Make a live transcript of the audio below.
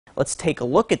Let's take a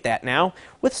look at that now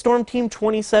with Storm Team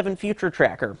 27 Future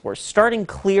Tracker. We're starting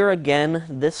clear again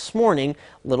this morning,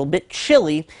 a little bit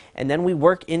chilly, and then we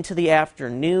work into the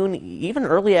afternoon, even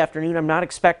early afternoon. I'm not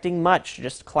expecting much,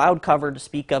 just cloud cover to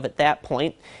speak of at that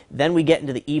point. Then we get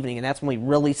into the evening, and that's when we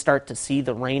really start to see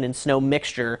the rain and snow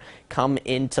mixture come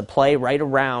into play right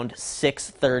around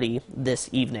 6:30 this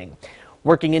evening.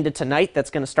 Working into tonight,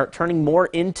 that's going to start turning more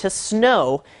into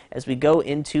snow as we go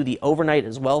into the overnight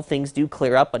as well. Things do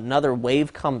clear up. Another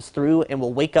wave comes through, and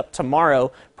we'll wake up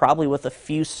tomorrow probably with a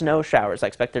few snow showers. I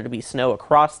expect there to be snow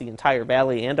across the entire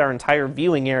valley and our entire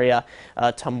viewing area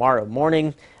tomorrow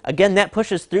morning. Again, that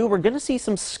pushes through. We're going to see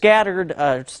some scattered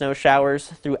snow showers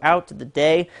throughout the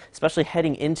day, especially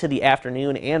heading into the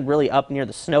afternoon and really up near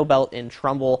the snow belt in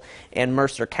Trumbull and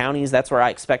Mercer counties. That's where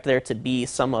I expect there to be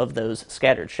some of those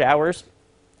scattered showers.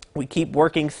 We keep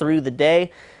working through the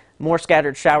day. More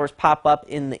scattered showers pop up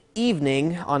in the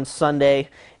evening on Sunday,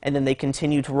 and then they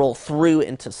continue to roll through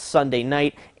into Sunday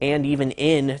night and even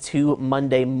into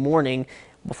Monday morning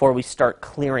before we start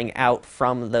clearing out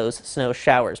from those snow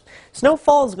showers.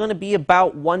 Snowfall is going to be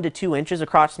about 1 to 2 inches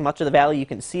across much of the valley. You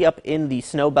can see up in the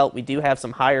snow belt we do have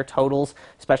some higher totals,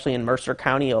 especially in Mercer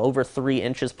County, over 3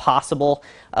 inches possible.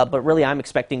 But really I'm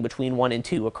expecting between 1 and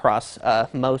 2 across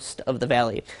most of the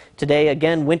valley. Today,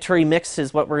 again, wintry mix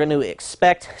is what we're going to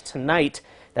expect tonight.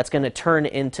 That's going to turn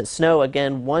into snow.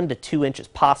 Again, 1 to 2 inches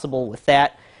possible with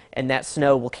that. And that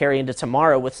snow will carry into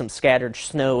tomorrow with some scattered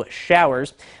snow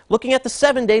showers. Looking at the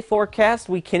 7-day forecast,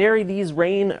 we carry these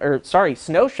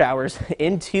snow showers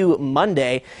into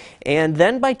Monday. And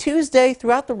then by Tuesday,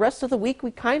 throughout the rest of the week,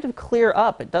 we kind of clear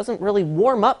up. It doesn't really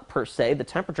warm up per se. The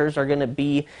temperatures are going to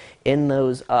be in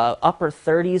those upper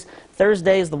 30s.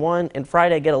 Thursday is the one, and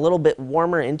Friday get a little bit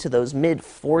warmer into those mid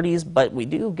 40s, but we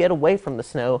do get away from the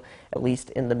snow, at least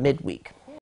in the midweek.